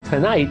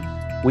Tonight,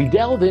 we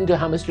delve into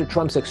how Mr.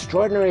 Trump's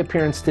extraordinary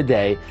appearance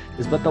today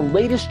is but the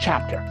latest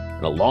chapter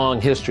in a long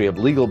history of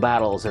legal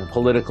battles and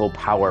political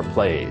power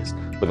plays,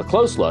 with a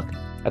close look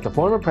at the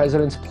former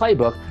president's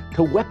playbook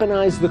to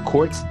weaponize the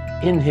courts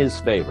in his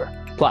favor.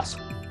 Plus,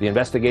 the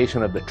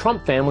investigation of the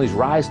Trump family's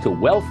rise to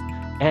wealth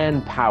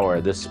and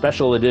power. This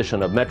special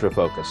edition of Metro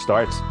Focus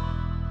starts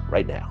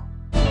right now.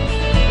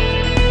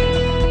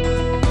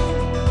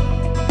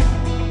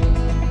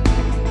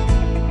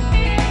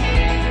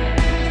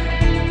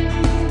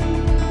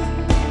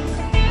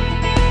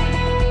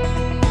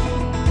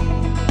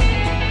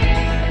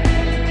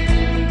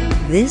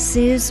 This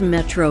is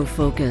Metro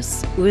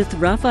Focus with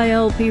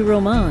Raphael P.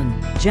 Roman,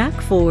 Jack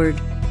Ford,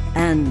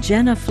 and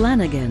Jenna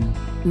Flanagan.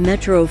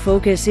 Metro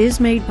Focus is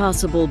made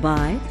possible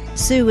by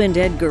Sue and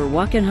Edgar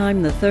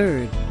Wackenheim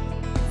III,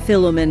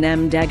 Philemon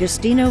M.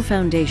 D'Agostino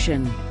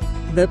Foundation,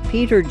 the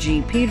Peter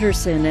G.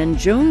 Peterson and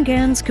Joan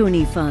Gans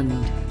Cooney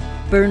Fund,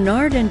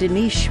 Bernard and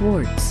Denise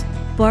Schwartz,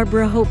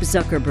 Barbara Hope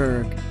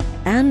Zuckerberg,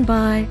 and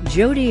by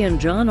Jody and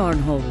John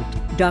Arnhold,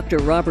 Dr.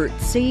 Robert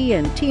C.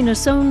 and Tina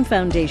Sohn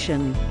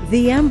Foundation,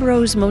 the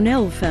Ambrose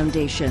Monell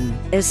Foundation,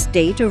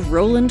 Estate of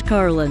Roland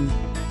Carlin.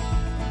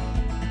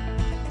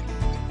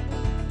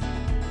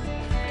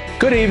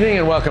 Good evening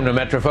and welcome to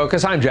Metro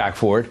Focus. I'm Jack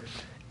Ford.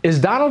 Is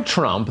Donald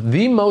Trump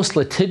the most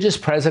litigious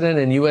president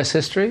in U.S.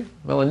 history?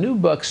 Well, a new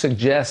book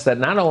suggests that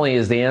not only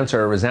is the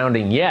answer a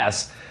resounding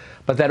yes,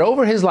 but that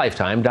over his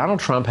lifetime, Donald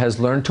Trump has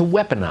learned to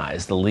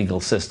weaponize the legal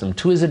system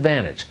to his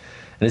advantage,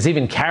 and has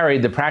even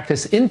carried the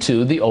practice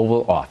into the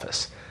Oval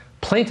Office.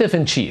 Plaintiff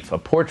in Chief, a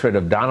portrait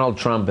of Donald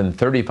Trump in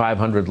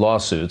 3,500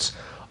 lawsuits,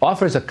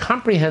 offers a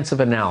comprehensive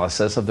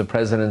analysis of the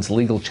president's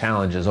legal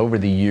challenges over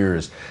the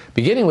years,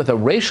 beginning with a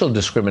racial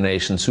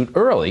discrimination suit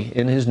early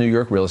in his New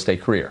York real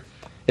estate career.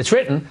 It's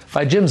written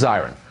by James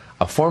Zirin,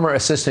 a former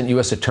assistant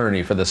U.S.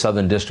 attorney for the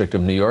Southern District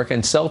of New York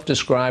and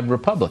self-described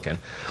Republican,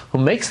 who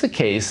makes the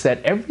case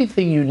that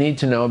everything you need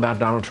to know about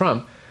Donald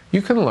Trump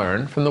you can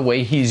learn from the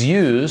way he's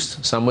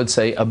used, some would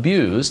say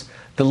abused,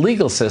 the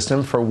legal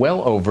system for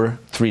well over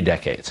 3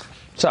 decades.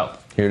 So,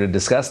 here to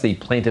discuss the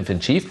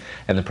plaintiff-in-chief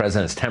and the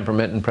president's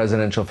temperament and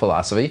presidential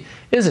philosophy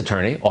is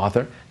attorney,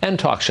 author, and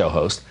talk show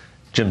host,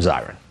 Jim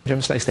Zirin. Jim,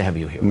 it's nice to have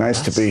you here.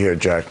 Nice to be here,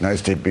 Jack.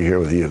 Nice to be here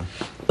with you.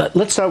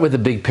 Let's start with the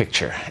big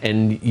picture.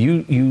 And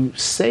you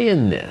say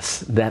in this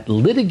that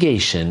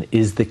litigation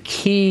is the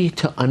key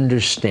to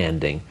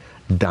understanding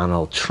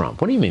Donald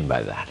Trump. What do you mean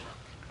by that?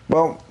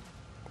 Well,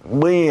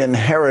 we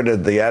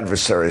inherited the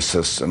adversary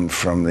system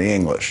from the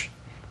English,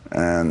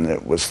 and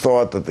it was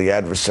thought that the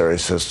adversary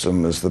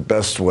system is the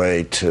best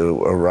way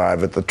to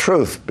arrive at the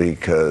truth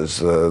because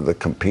the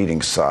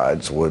competing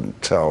sides would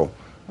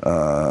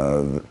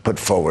put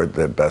forward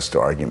their best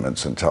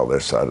arguments and tell their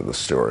side of the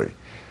story.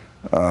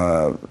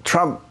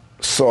 Trump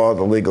saw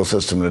the legal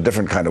system in a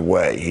different kind of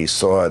way. He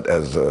saw it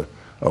as a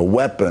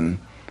weapon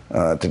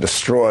to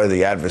destroy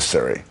the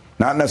adversary,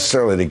 not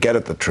necessarily to get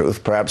at the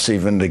truth, perhaps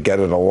even to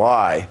get at a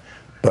lie.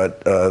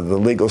 But the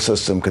legal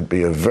system could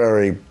be a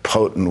very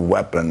potent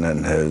weapon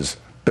in his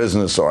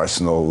business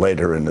arsenal,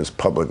 later in his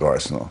public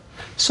arsenal.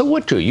 So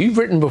what drew you? You've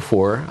written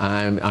before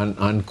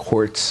on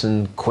courts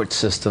and court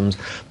systems,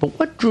 but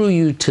what drew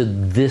you to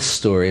this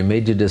story and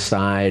made you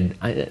decide,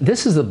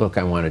 this is the book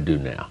I want to do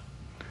now?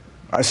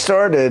 I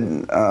started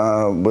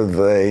with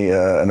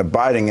an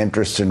abiding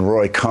interest in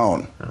Roy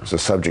Cohn. It's the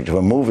subject of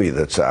a movie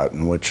that's out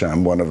in which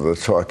I'm one of the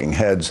talking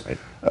heads,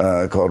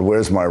 called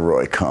Where's My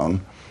Roy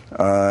Cohn?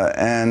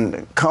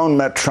 And Cohn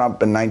met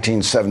Trump in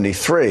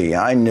 1973.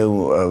 I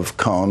knew of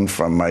Cohn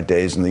from my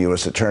days in the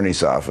U.S.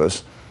 Attorney's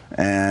Office,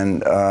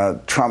 and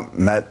Trump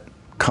met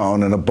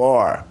Cohn in a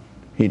bar.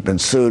 He'd been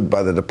sued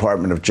by the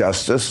Department of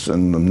Justice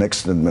and the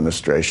Nixon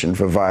administration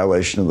for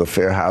violation of the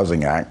Fair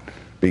Housing Act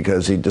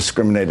because he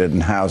discriminated in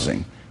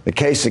housing. The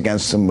case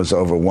against him was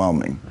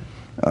overwhelming.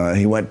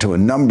 He went to a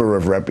number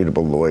of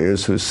reputable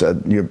lawyers who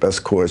said, your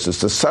best course is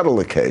to settle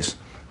the case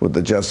with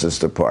the Justice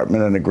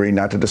Department and agree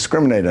not to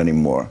discriminate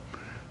anymore.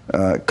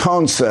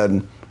 Cohn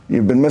said,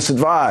 you've been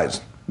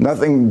misadvised,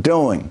 nothing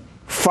doing,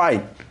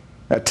 fight,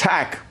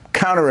 attack,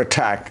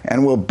 counterattack,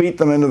 and we'll beat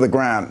them into the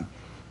ground.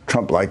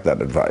 Trump liked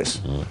that advice.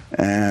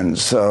 And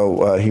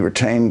so he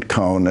retained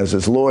Cohn as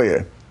his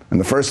lawyer. And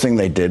the first thing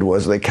they did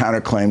was they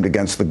counterclaimed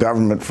against the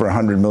government for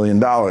 $100 million.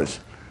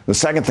 The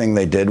second thing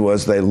they did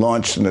was they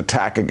launched an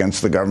attack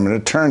against the government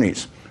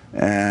attorneys.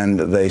 And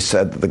they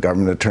said that the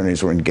government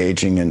attorneys were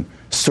engaging in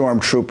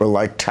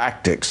stormtrooper-like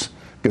tactics,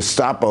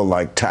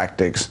 Gestapo-like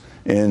tactics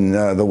in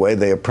the way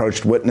they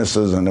approached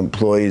witnesses and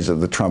employees of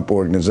the Trump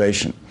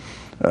organization.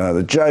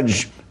 The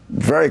judge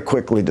very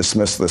quickly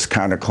dismissed this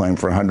counterclaim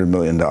for $100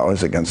 million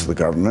against the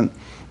government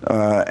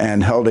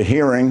and held a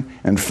hearing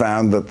and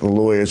found that the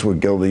lawyers were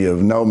guilty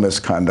of no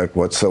misconduct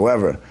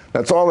whatsoever.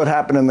 That's all that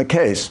happened in the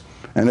case.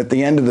 And at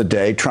the end of the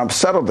day, Trump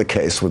settled the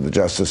case with the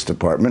Justice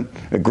Department,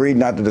 agreed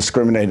not to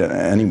discriminate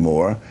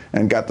anymore,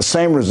 and got the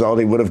same result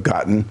he would have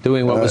gotten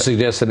doing what was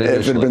suggested initially.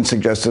 If it had been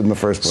suggested in the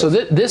first place. So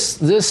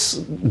this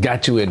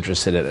got you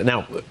interested in it.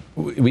 Now,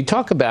 we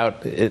talk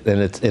about it,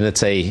 and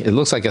it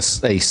looks like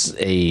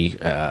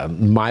a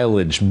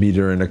mileage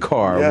meter in a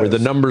car, yes, where the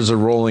numbers are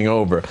rolling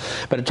over.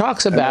 But it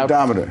talks about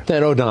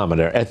that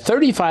odometer at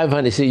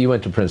 3,500. See, you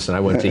went to Princeton, I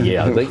went to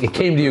Yale. It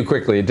came to you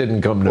quickly. It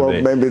didn't come to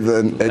me. Well, maybe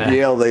at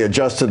Yale they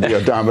adjusted the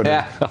odometer.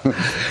 Yeah.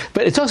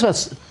 But it talks about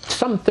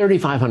some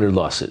 3,500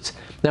 lawsuits.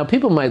 Now,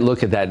 people might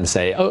look at that and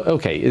say, "Oh,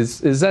 okay,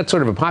 is that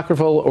sort of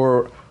apocryphal,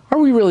 or are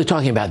we really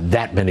talking about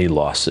that many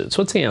lawsuits?"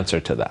 What's the answer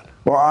to that?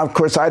 Well, of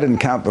course, I didn't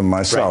count them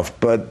myself,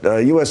 but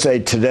USA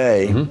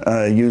Today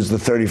used the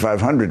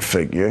 3,500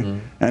 figure,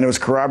 and it was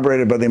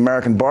corroborated by the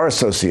American Bar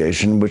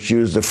Association, which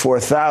used the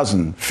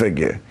 4,000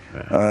 figure.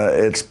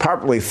 It's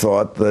popularly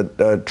thought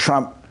that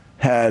Trump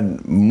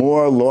had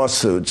more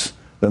lawsuits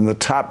than the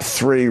top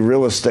 3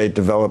 real estate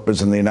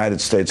developers in the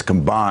United States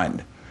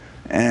combined.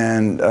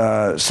 And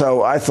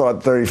so I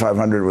thought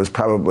 3,500 was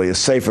probably a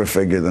safer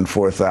figure than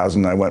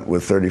 4,000. I went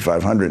with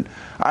 3,500.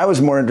 I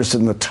was more interested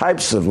in the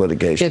types of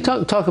litigation.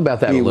 Yeah, talk about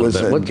that a little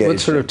bit. What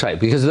sort of type?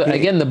 Because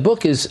again, the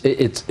book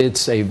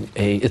it's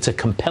a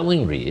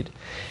compelling read,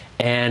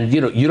 and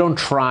you don't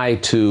try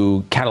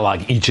to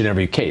catalog each and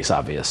every case,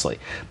 obviously,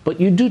 but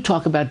you do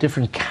talk about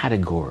different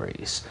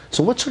categories.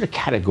 So what sort of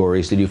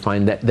categories did you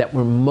find that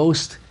were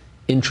most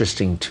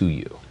interesting to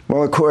you?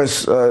 Well, of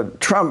course,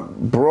 Trump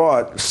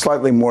brought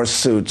slightly more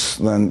suits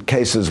than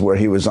cases where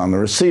he was on the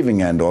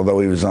receiving end, although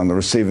he was on the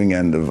receiving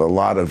end of a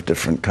lot of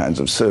different kinds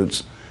of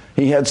suits.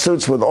 He had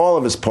suits with all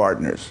of his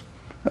partners.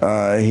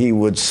 He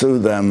would sue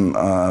them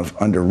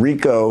under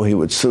RICO. He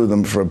would sue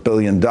them for $1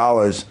 billion.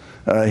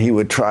 He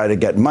would try to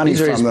get money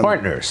from them. These are his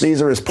partners.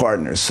 These are his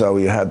partners. So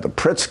you had the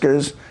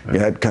Pritzkers, you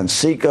had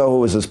Conseco, who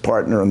was his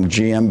partner in the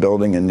GM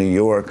building in New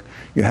York.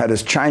 You had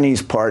his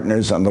Chinese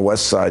partners on the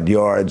West Side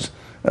Yards.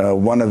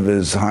 One of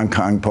his Hong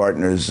Kong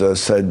partners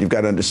said, "You've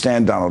got to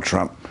understand Donald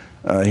Trump.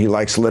 He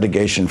likes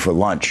litigation for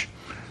lunch."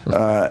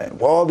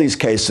 All these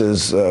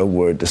cases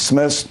were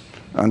dismissed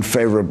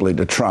unfavorably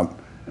to Trump.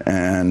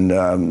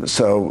 And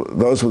so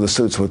those were the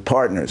suits with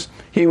partners.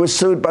 He was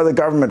sued by the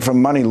government for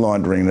money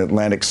laundering in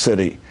Atlantic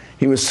City.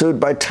 He was sued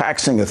by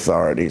taxing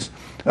authorities.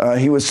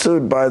 He was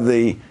sued by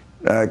the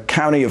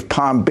county of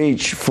Palm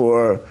Beach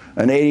for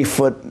an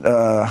 80-foot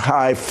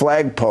high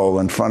flagpole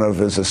in front of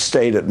his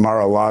estate at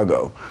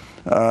Mar-a-Lago.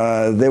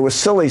 There were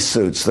silly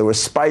suits. There were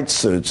spite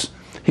suits.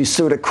 He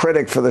sued a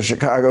critic for the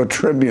Chicago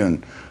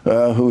Tribune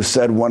who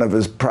said one of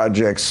his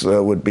projects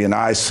would be an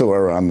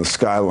eyesore on the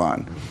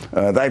skyline.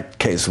 That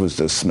case was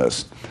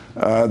dismissed.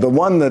 The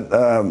one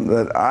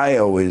that I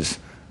always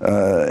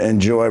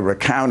enjoy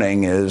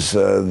recounting is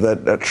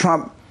that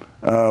Trump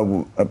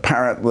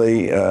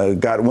apparently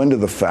got wind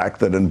of the fact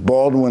that in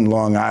Baldwin,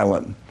 Long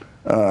Island,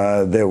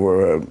 there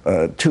were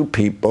 2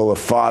 people, a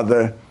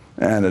father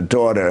and a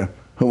daughter,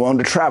 who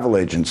owned a travel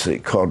agency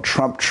called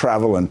Trump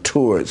Travel and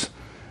Tours.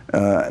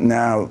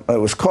 Now,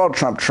 it was called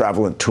Trump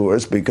Travel and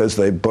Tours because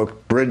they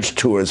booked bridge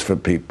tours for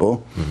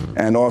people,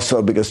 and also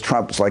because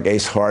Trump's like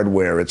Ace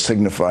Hardware. It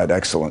signified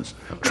excellence.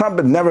 Trump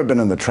had never been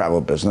in the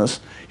travel business.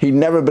 He'd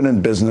never been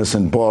in business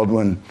in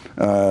Baldwin,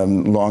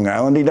 Long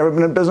Island. He'd never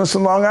been in business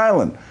in Long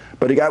Island.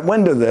 But he got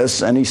wind of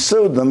this, and he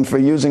sued them for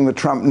using the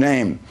Trump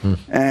name.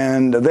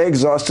 And they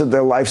exhausted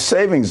their life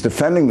savings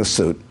defending the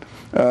suit.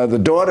 The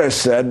daughter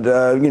said,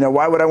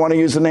 why would I want to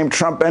use the name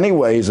Trump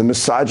anyway? He's a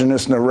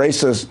misogynist and a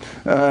racist,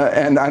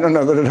 and I don't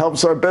know that it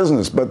helps our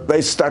business. But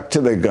they stuck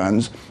to their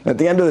guns. At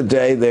the end of the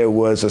day, there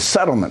was a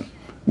settlement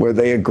where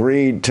they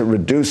agreed to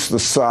reduce the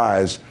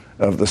size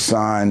of the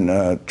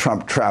sign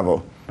Trump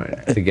Travel.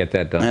 Right, to get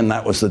that done. And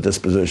that was the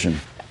disposition.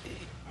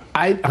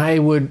 I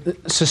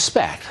would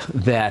suspect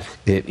that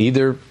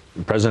either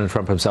President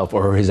Trump himself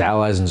or his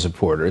allies and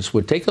supporters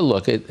would take a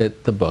look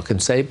at the book and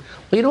say,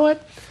 well, you know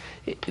what?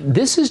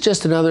 This is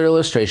just another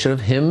illustration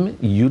of him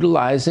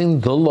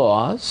utilizing the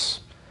laws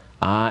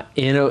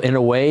in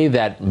a way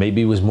that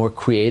maybe was more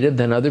creative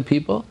than other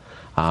people.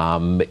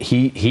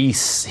 He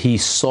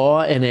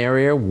saw an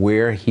area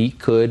where he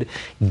could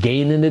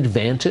gain an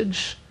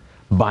advantage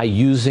by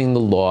using the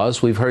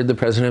laws. We've heard the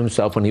president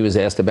himself when he was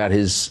asked about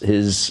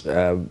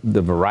the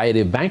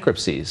variety of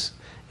bankruptcies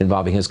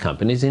involving his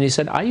companies, and he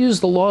said, I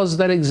used the laws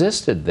that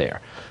existed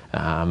there.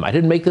 I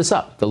didn't make this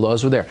up. The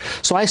laws were there.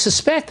 So I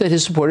suspect that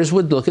his supporters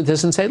would look at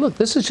this and say, look,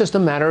 this is just a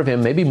matter of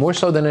him, maybe more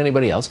so than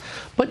anybody else,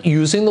 but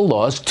using the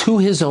laws to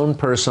his own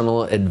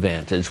personal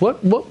advantage.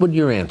 What would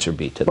your answer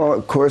be to that? Well,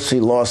 of course, he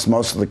lost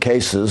most of the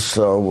cases,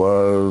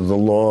 so the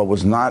law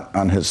was not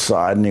on his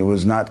side, and he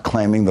was not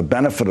claiming the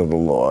benefit of the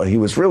law. He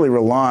was really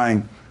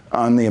relying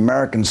on the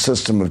American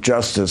system of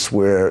justice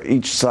where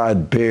each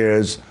side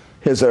bears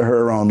his or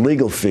her own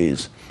legal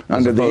fees.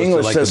 Under the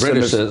English system,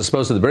 as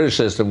opposed to the British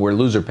system where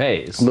loser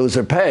pays.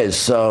 Loser pays.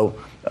 So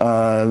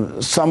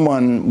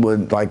someone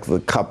would, like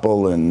the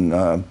couple in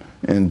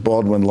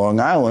Baldwin, Long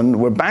Island,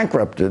 were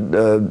bankrupted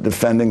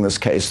defending this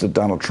case that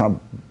Donald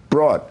Trump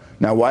brought.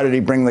 Now, why did he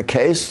bring the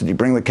case? Did he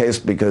bring the case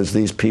because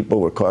these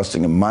people were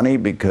costing him money,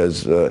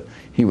 because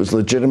he was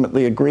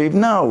legitimately aggrieved?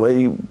 No,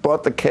 he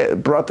brought the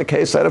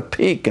case out of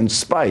pique and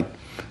spite.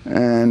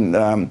 And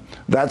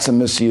that's a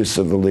misuse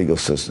of the legal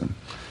system.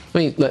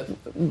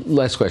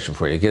 Last question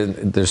for you.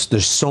 Again,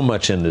 there's so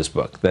much in this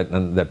book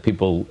that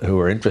people who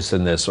are interested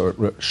in this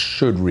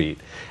should read,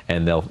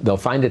 and they'll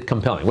find it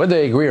compelling, whether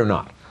they agree or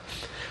not.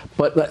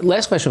 But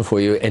last question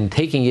for you, and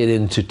taking it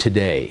into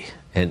today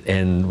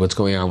and what's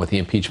going on with the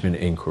impeachment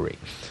inquiry.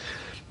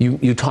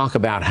 You talk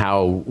about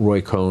how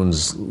Roy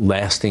Cohn's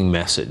lasting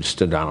message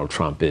to Donald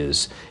Trump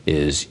is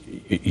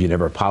you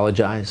never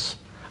apologize,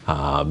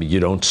 you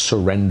don't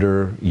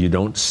surrender, you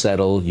don't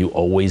settle, you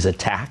always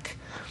attack.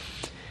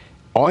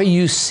 Are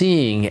you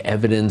seeing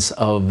evidence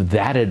of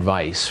that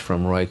advice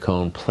from Roy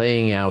Cohn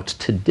playing out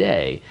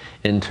today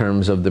in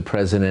terms of the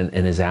president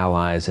and his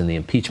allies in the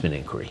impeachment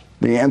inquiry?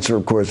 The answer,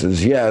 of course,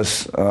 is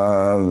yes.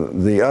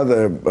 The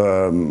other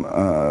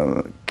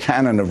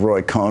canon of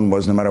Roy Cohn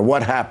was no matter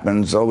what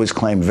happens, always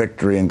claim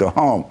victory and go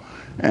home.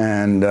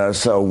 And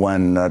so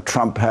when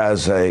Trump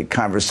has a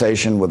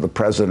conversation with the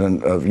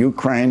president of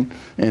Ukraine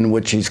in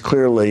which he's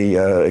clearly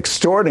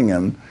extorting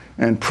him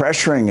and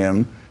pressuring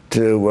him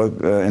to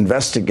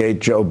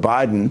investigate Joe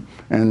Biden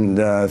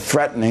and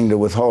threatening to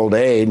withhold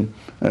aid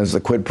as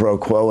the quid pro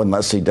quo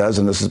unless he does,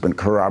 and this has been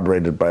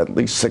corroborated by at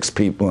least 6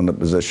 people in the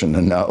position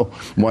to know,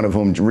 one of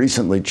whom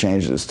recently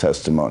changed his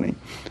testimony.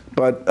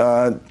 But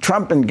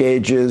Trump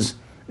engages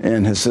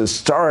and has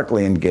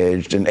historically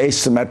engaged in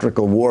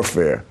asymmetrical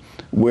warfare,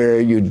 where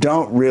you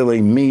don't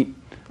really meet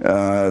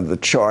the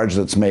charge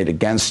that's made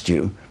against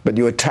you, but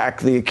you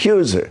attack the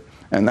accuser.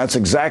 And that's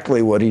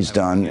exactly what he's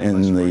done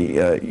in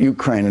the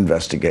Ukraine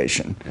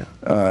investigation.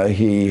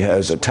 He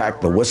has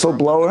attacked the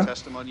whistleblower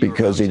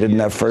because he didn't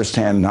have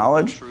firsthand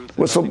knowledge.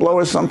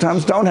 Whistleblowers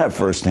sometimes don't have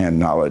firsthand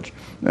knowledge.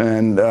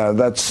 And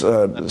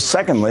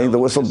secondly, the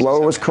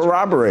whistleblower was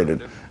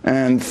corroborated.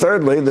 And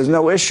thirdly, there's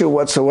no issue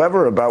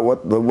whatsoever about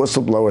what the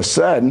whistleblower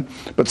said,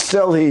 but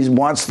still he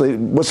wants the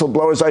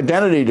whistleblower's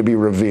identity to be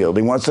revealed.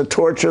 He wants to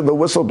torture the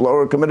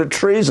whistleblower who committed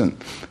treason.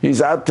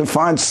 He's out to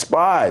find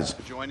spies.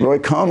 Roy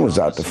Cohn was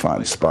out to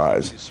find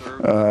spies.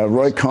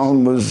 Roy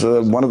Cohn was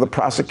one of the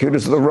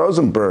prosecutors of the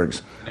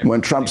Rosenbergs.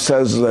 When Trump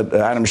says that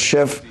Adam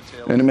Schiff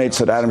intimates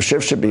that Adam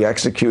Schiff should be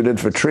executed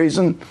for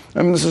treason,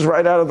 I mean, this is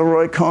right out of the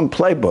Roy Cohn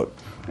playbook.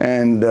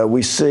 And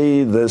we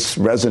see this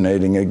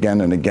resonating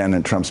again and again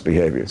in Trump's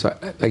behavior. So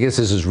I guess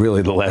this is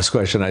really the last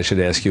question I should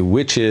ask you,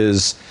 which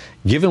is,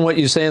 given what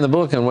you say in the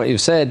book and what you've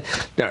said,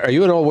 are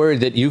you at all worried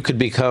that you could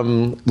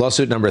become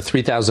lawsuit number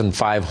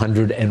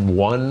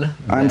 3,501?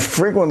 I'm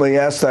frequently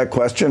asked that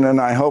question,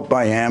 and I hope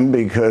I am,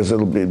 because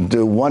it'll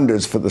do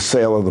wonders for the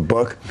sale of the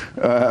book.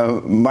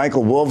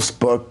 Michael Wolff's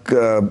book,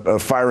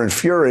 Fire and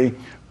Fury,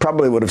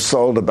 probably would have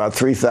sold about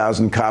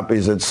 3,000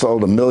 copies. It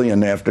sold 1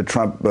 million after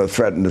Trump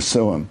threatened to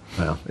sue him.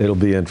 Well, it'll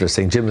be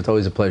interesting. Jim, it's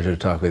always a pleasure to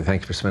talk with you.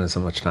 Thank you for spending so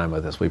much time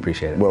with us. We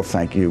appreciate it. Well,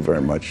 thank you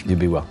very much. You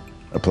be well.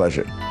 A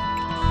pleasure.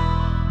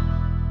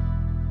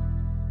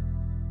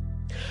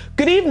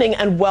 Good evening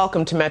and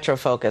welcome to Metro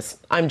Focus.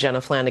 I'm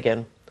Jenna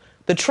Flanagan.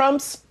 The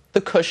Trumps, the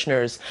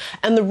Kushners,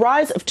 and the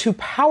rise of 2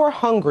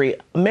 power-hungry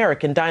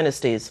American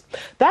dynasties.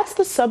 That's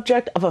the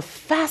subject of a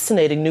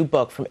fascinating new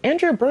book from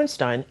Andrea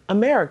Bernstein,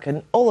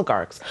 American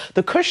Oligarchs,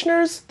 The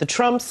Kushners, the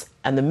Trumps,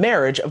 and the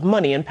Marriage of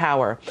Money and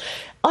Power.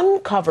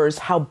 Uncovers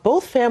how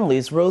both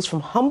families rose from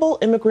humble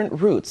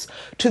immigrant roots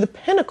to the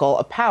pinnacle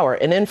of power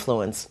and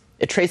influence.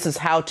 It traces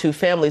how 2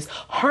 families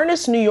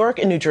harnessed New York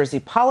and New Jersey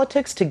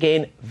politics to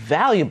gain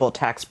valuable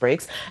tax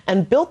breaks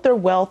and built their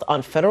wealth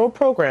on federal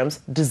programs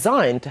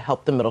designed to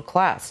help the middle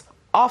class,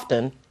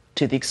 often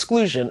to the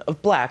exclusion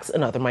of blacks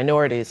and other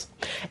minorities.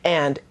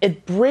 And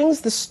it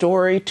brings the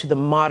story to the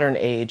modern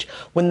age,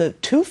 when the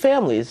 2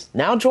 families,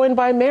 now joined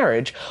by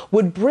marriage,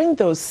 would bring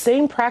those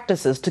same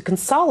practices to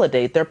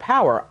consolidate their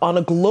power on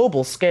a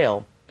global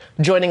scale.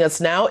 Joining us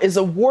now is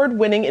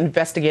award-winning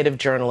investigative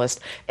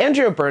journalist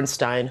Andrea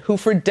Bernstein, who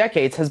for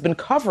decades has been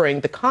covering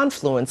the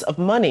confluence of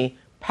money,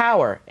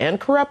 power, and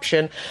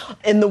corruption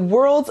in the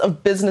worlds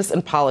of business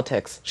and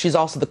politics. She's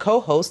also the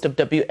co-host of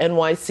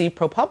WNYC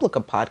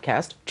ProPublica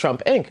podcast,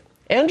 Trump Inc.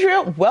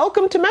 Andrea,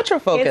 welcome to Metro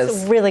Focus.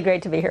 It's really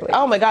great to be here with you.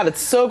 Oh my God,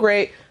 it's so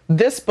great.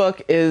 This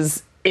book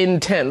is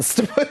intense,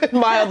 to put it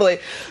mildly.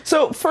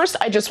 So first,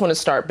 I just want to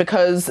start,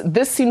 because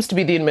this seems to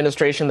be the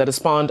administration that has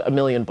spawned 1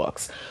 million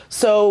books.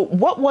 So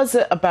what was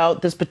it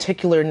about this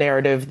particular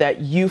narrative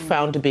that you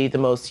found to be the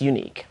most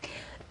unique?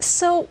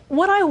 So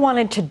what I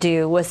wanted to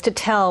do was to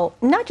tell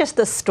not just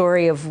the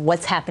story of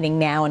what's happening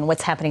now and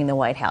what's happening in the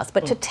White House,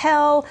 but to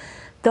tell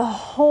the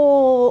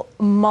whole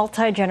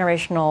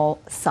multi-generational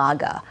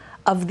saga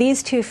of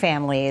these 2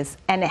 families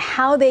and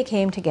how they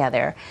came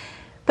together.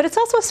 But it's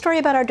also a story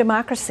about our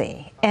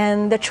democracy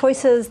and the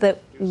choices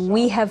that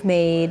we have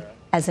made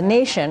as a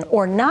nation,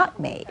 or not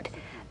made,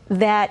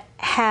 that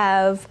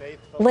have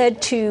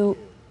led to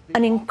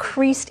an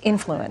increased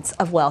influence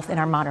of wealth in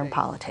our modern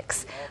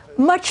politics.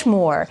 Much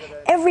more.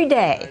 Every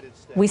day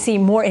we see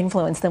more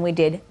influence than we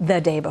did the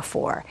day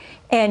before.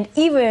 And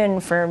even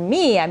for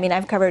me, I mean,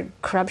 I've covered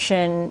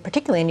corruption,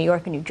 particularly in New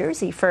York and New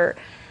Jersey, for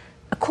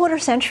a quarter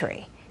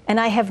century. And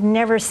I have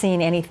never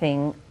seen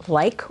anything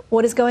like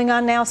what is going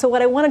on now. So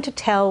what I wanted to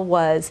tell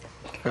was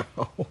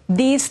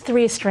these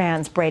three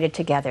strands braided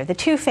together, the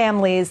two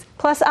families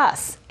plus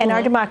us and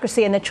our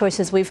democracy and the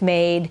choices we've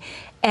made,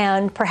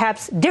 and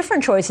perhaps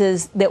different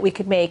choices that we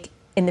could make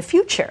in the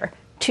future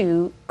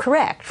to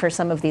correct for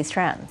some of these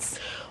trends.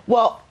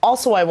 Well,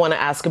 also I want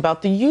to ask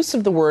about the use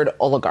of the word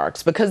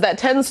oligarchs, because that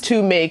tends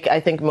to make, I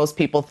think, most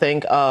people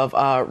think of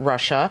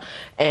Russia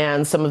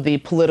and some of the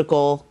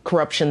political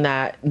corruption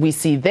that we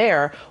see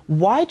there.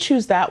 Why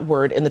choose that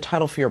word in the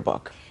title for your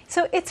book?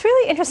 So it's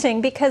really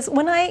interesting because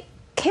when I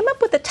came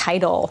up with the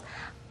title,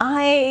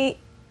 I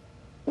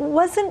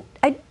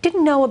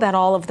didn't know about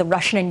all of the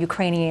Russian and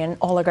Ukrainian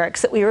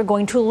oligarchs that we were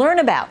going to learn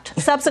about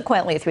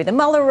subsequently through the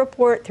Mueller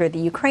report, through the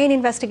Ukraine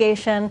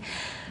investigation.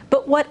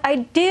 But what I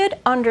did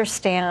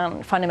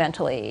understand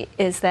fundamentally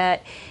is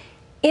that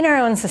in our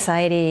own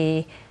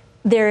society,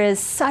 there is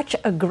such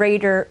a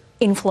greater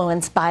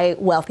influence by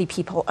wealthy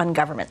people on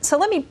government. So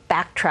let me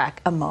backtrack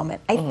a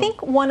moment. I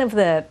think one of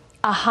the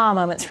aha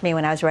moments for me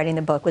when I was writing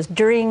the book was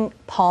during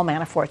Paul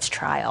Manafort's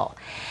trial.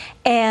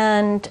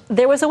 And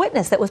there was a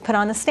witness that was put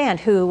on the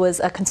stand who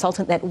was a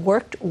consultant that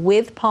worked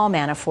with Paul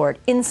Manafort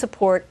in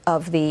support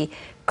of the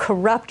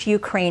corrupt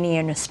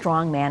Ukrainian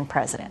strongman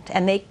president.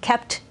 And they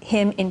kept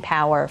him in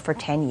power for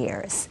 10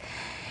 years.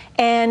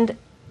 And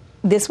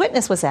this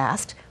witness was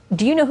asked,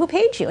 do you know who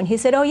paid you? And he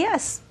said, oh,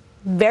 yes,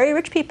 very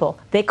rich people.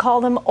 They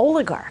call them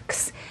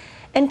oligarchs.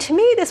 And to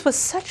me, this was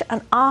such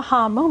an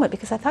aha moment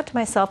because I thought to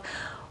myself,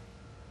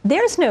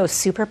 there's no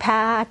super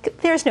PAC,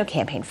 there's no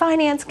campaign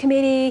finance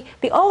committee.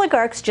 The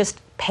oligarchs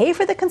just pay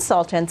for the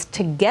consultants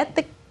to get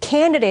the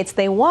candidates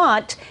they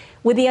want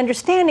with the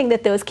understanding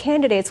that those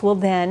candidates will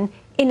then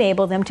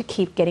enable them to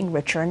keep getting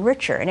richer and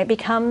richer. And it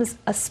becomes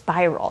a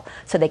spiral.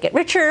 So they get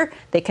richer,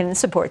 they can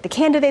support the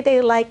candidate they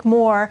like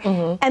more.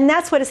 And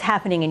that's what is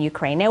happening in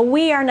Ukraine. Now,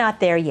 we are not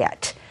there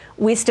yet.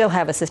 We still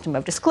have a system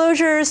of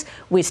disclosures,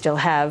 we still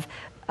have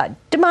a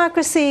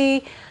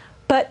democracy,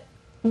 but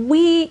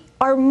we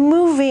are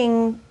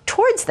moving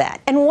towards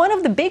that. And one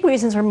of the big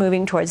reasons we're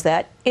moving towards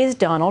that is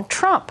Donald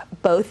Trump,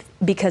 both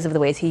because of the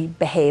ways he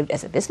behaved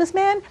as a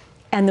businessman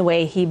and the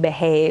way he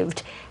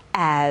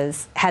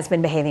has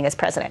been behaving as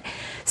president.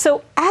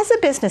 So as a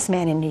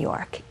businessman in New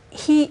York,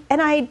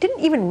 and I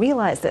didn't even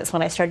realize this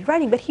when I started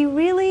writing, but he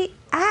really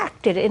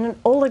acted in an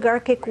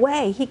oligarchic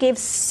way. He gave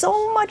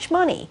so much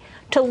money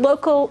to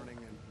local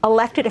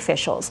elected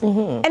officials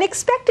and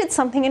expected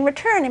something in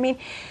return. I mean,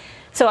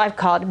 so I've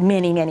called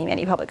many, many,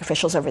 many public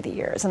officials over the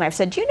years, and I've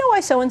said, do you know why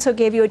so-and-so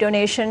gave you a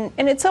donation?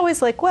 And it's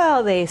always like,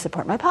 well, they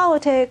support my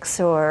politics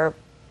or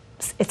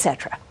et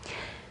cetera.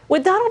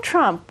 With Donald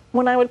Trump,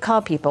 when I would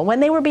call people,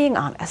 when they were being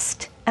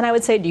honest, and I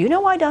would say, do you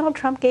know why Donald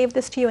Trump gave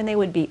this to you? And they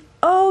would be,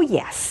 oh,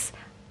 yes,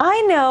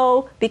 I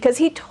know, because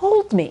he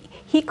told me.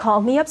 He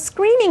called me up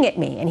screaming at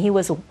me, and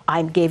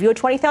I gave you a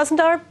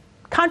 $20,000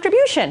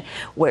 contribution.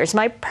 Where's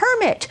my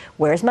permit?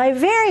 Where's my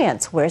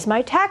variance? Where's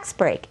my tax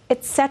break?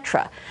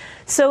 Etc.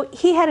 So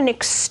he had an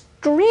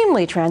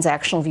extremely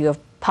transactional view of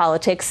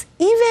politics,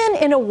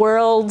 even in a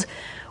world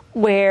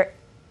where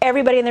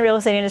everybody in the real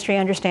estate industry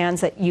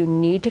understands that you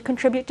need to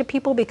contribute to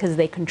people because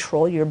they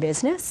control your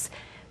business.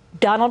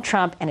 Donald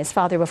Trump and his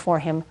father before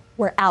him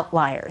were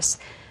outliers.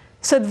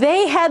 So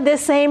they had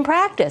this same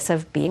practice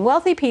of being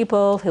wealthy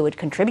people who would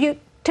contribute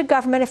to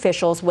government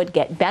officials, would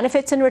get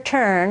benefits in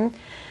return.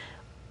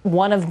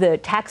 One of the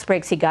tax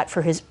breaks he got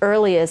for his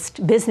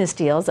earliest business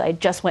deals, I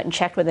just went and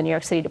checked with the New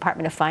York City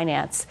Department of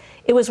Finance,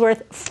 it was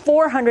worth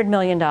 $400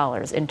 million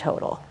in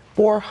total.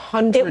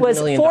 It was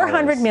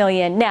 $400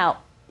 million. Now,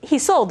 he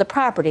sold the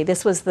property.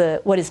 This was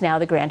what is now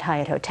the Grand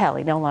Hyatt Hotel.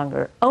 He no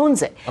longer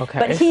owns it. Okay.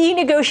 But he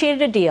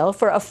negotiated a deal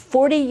for a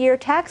 40-year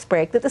tax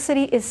break that the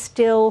city is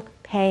still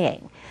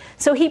paying.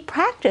 So he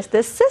practiced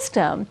this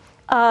system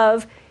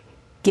of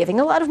giving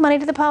a lot of money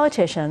to the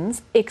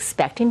politicians,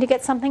 expecting to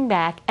get something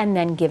back, and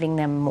then giving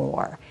them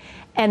more.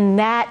 And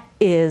that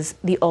is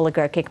the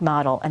oligarchic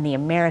model and the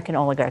American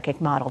oligarchic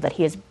model that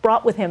he has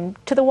brought with him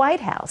to the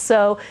White House.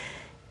 So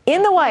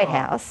in the White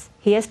House,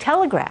 he has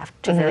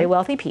telegraphed to very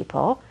wealthy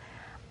people,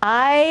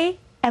 I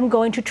am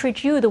going to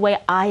treat you the way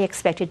I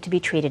expected to be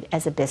treated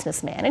as a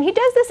businessman. And he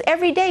does this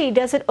every day. He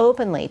does it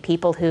openly.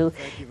 People who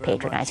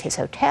patronize his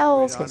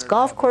hotels, his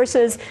golf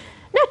courses,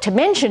 not to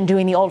mention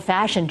doing the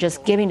old-fashioned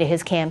just giving to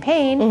his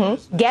campaign,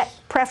 get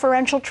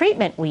preferential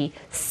treatment. We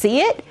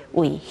see it,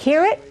 we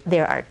hear it,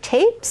 there are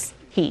tapes,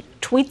 he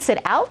tweets it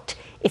out.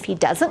 If he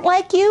doesn't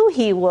like you,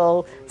 he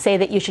will say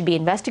that you should be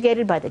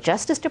investigated by the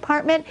Justice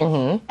Department,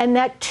 and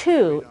that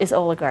too is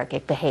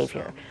oligarchic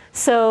behavior.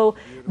 So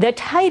the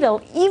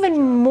title, even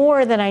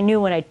more than I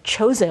knew when I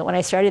chose it, when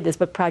I started this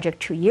book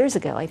project 2 years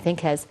ago, I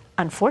think has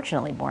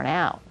unfortunately borne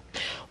out.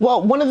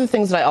 Well, one of the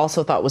things that I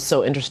also thought was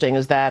so interesting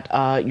is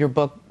that your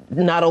book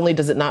not only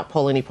does it not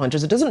pull any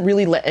punches, it doesn't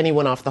really let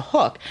anyone off the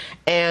hook.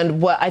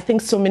 And what I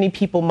think so many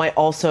people might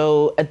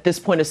also at this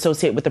point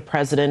associate with the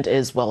president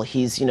is, well,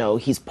 he's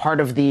part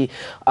of the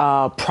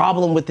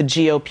problem with the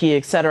GOP,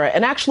 et cetera.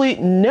 And actually,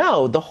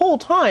 no, the whole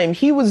time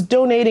he was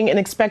donating and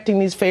expecting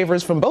these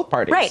favors from both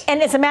parties. Right.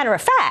 And as a matter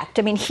of fact,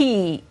 I mean,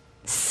 he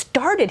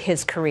started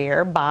his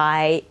career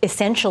by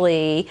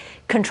essentially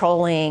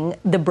controlling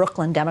the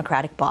Brooklyn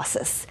Democratic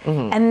bosses.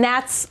 Mm-hmm. And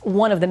that's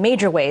one of the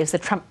major ways the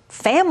Trump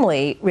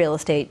family real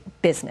estate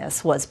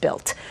business was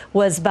built,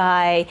 was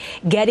by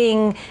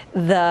getting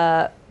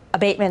the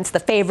abatements,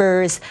 the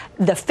favors,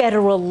 the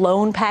federal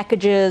loan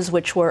packages,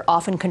 which were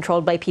often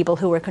controlled by people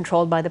who were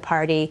controlled by the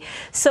party.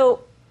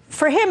 So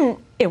for him,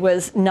 it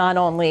was not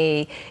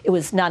only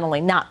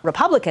not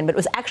Republican, but it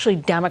was actually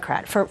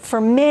Democrat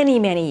for many,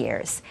 many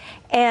years.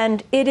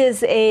 And it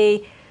is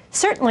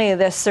certainly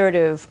this sort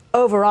of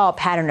overall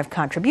pattern of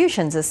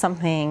contributions is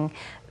something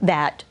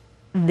that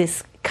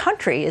this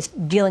country is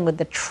dealing with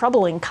the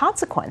troubling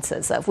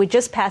consequences of. We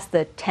just passed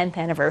the 10th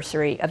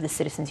anniversary of the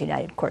Citizens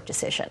United Court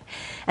decision.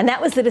 And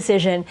that was the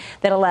decision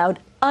that allowed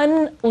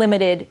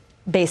unlimited,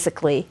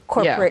 basically,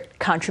 corporate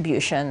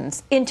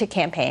contributions into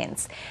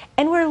campaigns.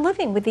 And we're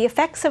living with the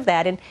effects of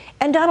that.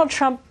 And Donald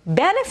Trump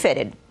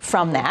benefited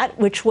from that,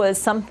 which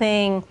was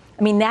something,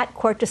 I mean, that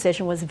court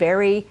decision was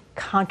very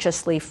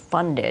consciously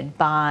funded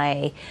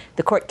by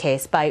the court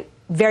case, by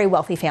very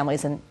wealthy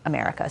families in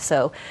America.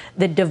 So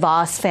the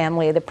DeVos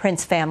family, the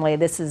Prince family,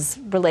 this is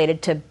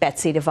related to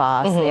Betsy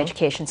DeVos, the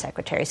education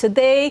secretary. So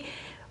they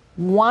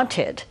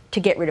wanted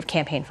to get rid of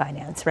campaign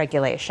finance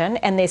regulation,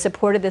 and they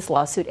supported this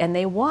lawsuit, and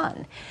they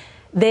won.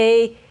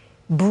 They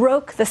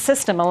broke the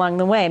system along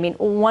the way. I mean,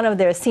 one of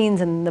their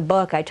scenes in the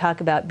book, I talk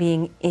about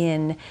being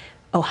in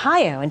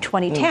Ohio in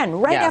 2010,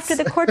 right after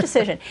the court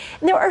decision.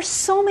 And there are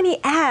so many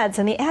ads,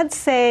 and the ads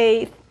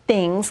say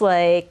things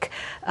like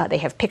they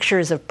have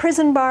pictures of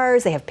prison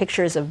bars, they have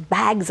pictures of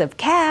bags of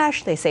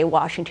cash, they say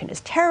Washington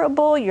is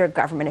terrible, your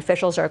government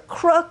officials are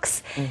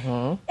crooks.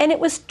 And it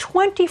was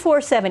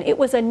 24/7. It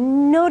was a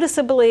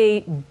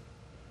noticeably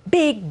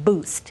big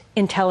boost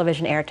in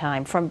television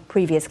airtime from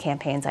previous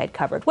campaigns I'd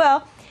covered.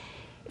 Well,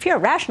 if you're a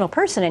rational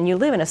person and you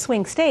live in a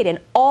swing state and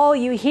all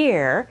you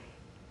hear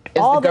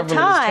all the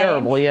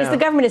time is the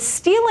government is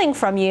stealing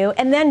from you,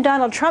 and then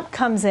Donald Trump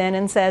comes in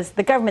and says,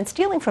 the government's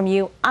stealing from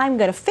you, I'm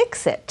going to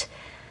fix it.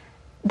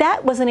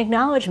 That was an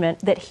acknowledgement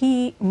that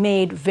he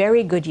made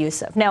very good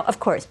use of. Now, of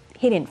course,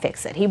 he didn't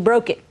fix it. He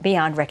broke it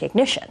beyond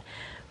recognition.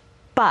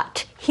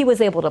 But he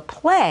was able to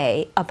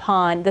play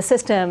upon the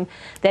system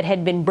that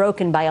had been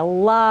broken by a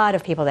lot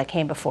of people that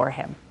came before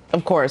him.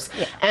 Of course.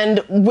 Yeah.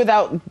 And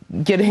without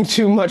getting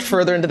too much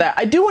further into that,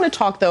 I do want to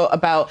talk, though,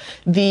 about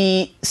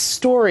the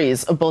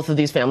stories of both of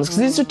these families, because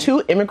these are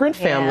two immigrant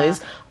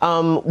families,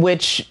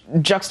 which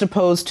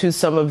juxtaposed to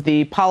some of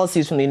the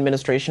policies from the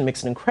administration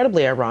makes it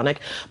incredibly ironic.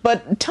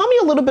 But tell me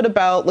a little bit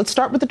about, let's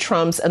start with the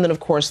Trumps and then, of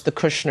course, the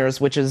Kushners,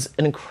 which is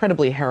an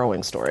incredibly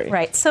harrowing story.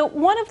 Right. So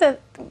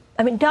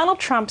Donald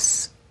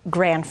Trump's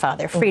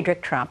grandfather,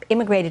 Friedrich Trump,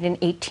 immigrated in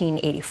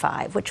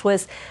 1885, which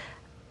was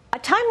a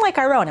time like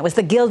our own. It was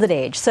the Gilded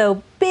Age,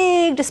 so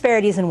big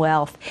disparities in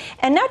wealth.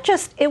 And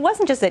it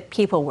wasn't just that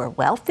people were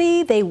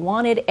wealthy, they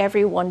wanted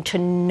everyone to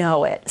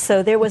know it.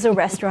 So there was a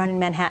restaurant in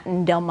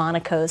Manhattan,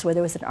 Delmonico's, where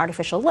there was an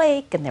artificial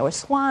lake and there were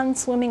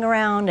swans swimming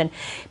around and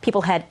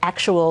people had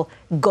actual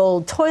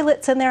gold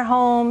toilets in their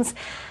homes.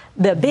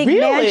 The big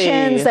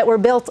mansions that were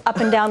built up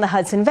and down the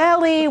Hudson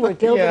Valley were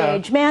Gilded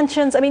Age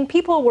mansions. I mean,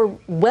 people were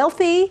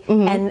wealthy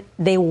and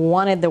they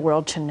wanted the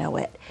world to know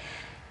it.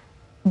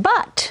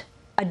 But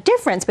a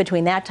difference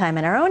between that time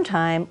and our own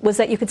time was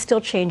that you could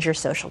still change your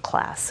social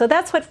class. So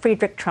that's what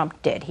Friedrich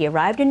Trump did. He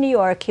arrived in New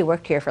York, he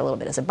worked here for a little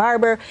bit as a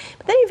barber,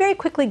 but then he very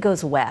quickly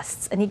goes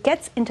west and he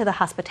gets into the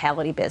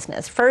hospitality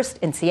business, first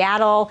in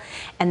Seattle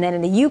and then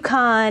in the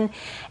Yukon.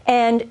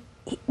 And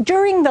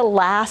during the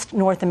last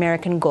North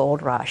American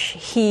gold rush,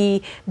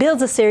 he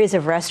builds a series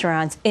of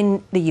restaurants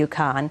in the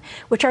Yukon,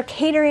 which are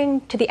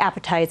catering to the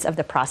appetites of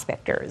the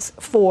prospectors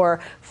for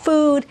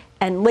food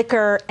and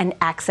liquor and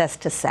access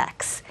to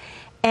sex.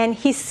 And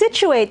he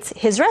situates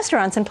his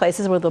restaurants in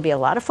places where there'll be a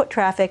lot of foot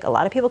traffic, a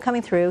lot of people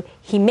coming through.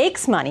 He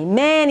makes money.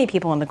 Many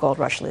people in the gold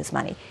rush lose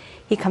money.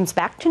 He comes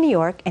back to New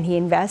York and he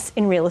invests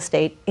in real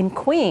estate in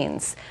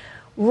Queens,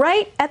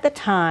 right at the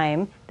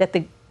time that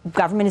the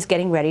government is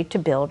getting ready to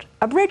build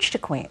a bridge to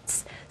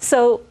Queens.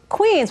 So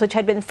Queens, which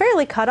had been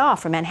fairly cut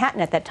off from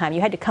Manhattan at that time,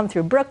 you had to come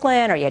through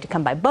Brooklyn or you had to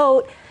come by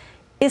boat,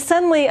 is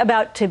suddenly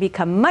about to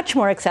become much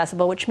more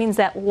accessible, which means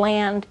that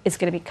land is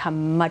going to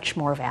become much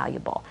more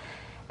valuable.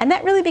 And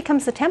that really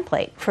becomes the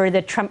template for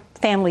the Trump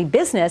family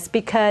business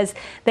because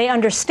they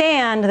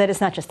understand that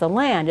it's not just the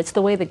land, it's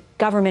the way the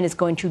government is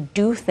going to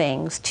do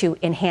things to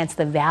enhance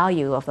the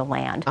value of the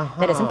land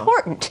that is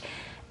important.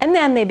 And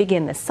then they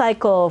begin this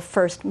cycle,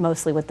 first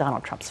mostly with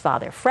Donald Trump's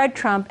father, Fred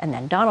Trump, and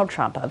then Donald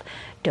Trump, of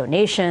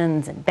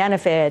donations and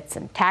benefits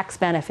and tax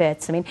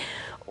benefits. I mean,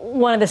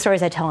 one of the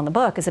stories I tell in the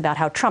book is about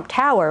how Trump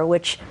Tower,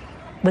 which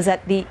was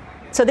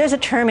so there's a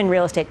term in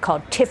real estate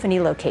called Tiffany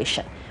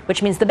location,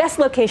 which means the best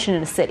location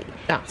in a city.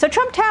 Yeah. So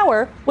Trump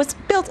Tower was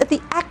built at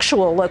the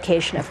actual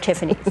location of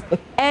Tiffany's.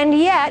 And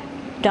yet,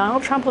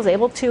 Donald Trump was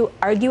able to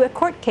argue a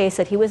court case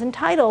that he was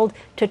entitled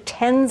to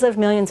tens of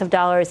millions of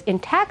dollars in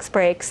tax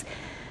breaks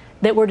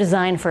that were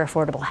designed for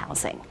affordable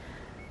housing.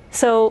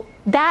 So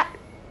that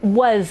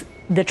was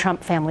the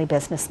Trump family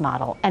business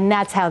model, and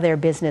that's how their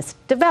business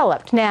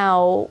developed.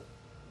 Now,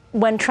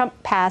 when Trump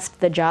passed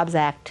the Jobs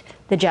Act,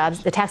 the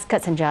Tax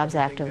Cuts and Jobs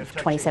Act of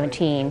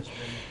 2017,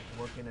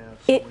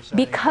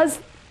 because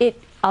it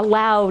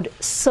allowed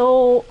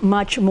so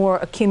much more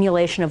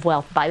accumulation of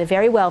wealth by the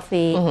very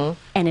wealthy,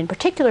 and in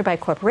particular by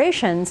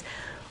corporations,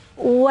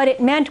 what it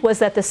meant was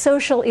that the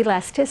social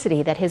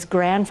elasticity that his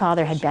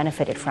grandfather had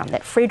benefited from,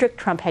 that Friedrich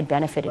Trump had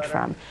benefited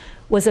from,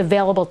 was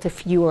available to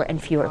fewer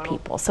and fewer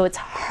people. So it's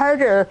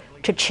harder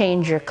to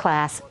change your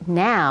class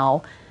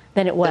now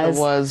than it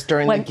was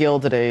during the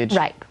Gilded Age.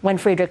 Right, when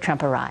Friedrich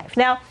Trump arrived.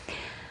 Now,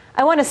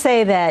 I want to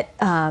say that,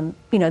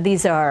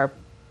 these are,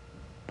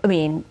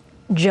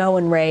 Joe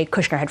and Ray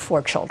Kushner had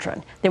 4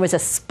 children. There was a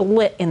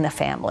split in the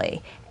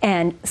family,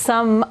 and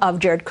some of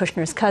Jared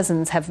Kushner's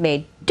cousins have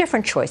made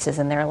different choices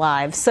in their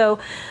lives. So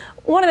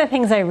one of the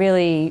things I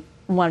really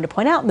wanted to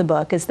point out in the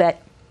book is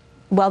that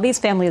while these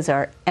families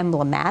are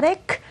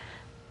emblematic,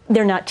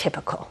 they're not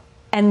typical.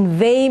 And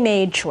they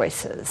made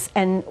choices.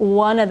 And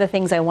one of the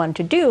things I wanted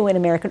to do in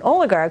American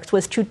Oligarchs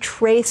was to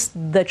trace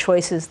the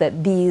choices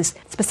that these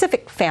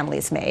specific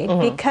families made,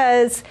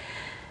 because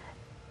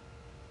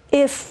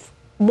if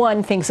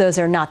one thinks those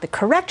are not the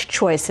correct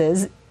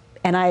choices,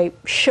 and I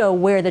show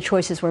where the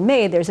choices were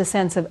made, there's a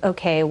sense of,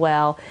 okay,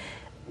 well,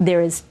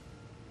 there is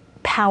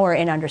power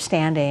in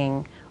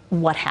understanding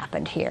what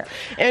happened here.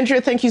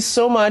 Andrea, thank you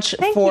so much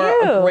for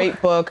a great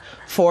book,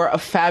 for a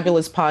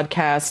fabulous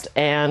podcast,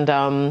 and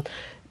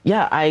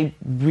I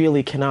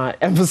really cannot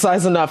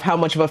emphasize enough how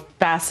much of a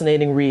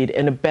fascinating read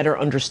and a better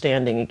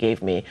understanding it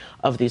gave me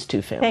of these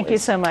two families. Thank you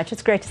so much.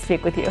 It's great to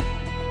speak with you.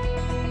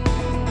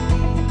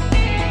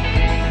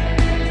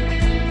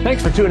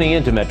 Thanks for tuning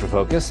in to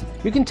MetroFocus.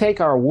 You can take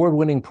our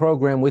award-winning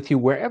program with you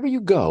wherever you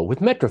go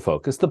with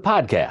MetroFocus, the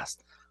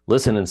podcast.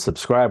 Listen and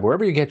subscribe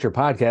wherever you get your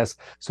podcasts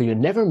so you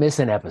never miss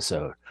an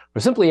episode.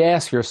 Or simply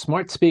ask your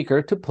smart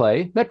speaker to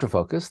play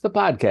MetroFocus, the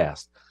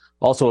podcast.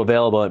 Also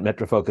available at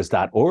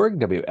metrofocus.org,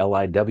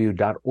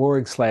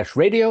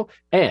 WLIW.org/radio,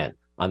 and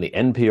on the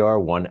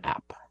NPR One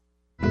app.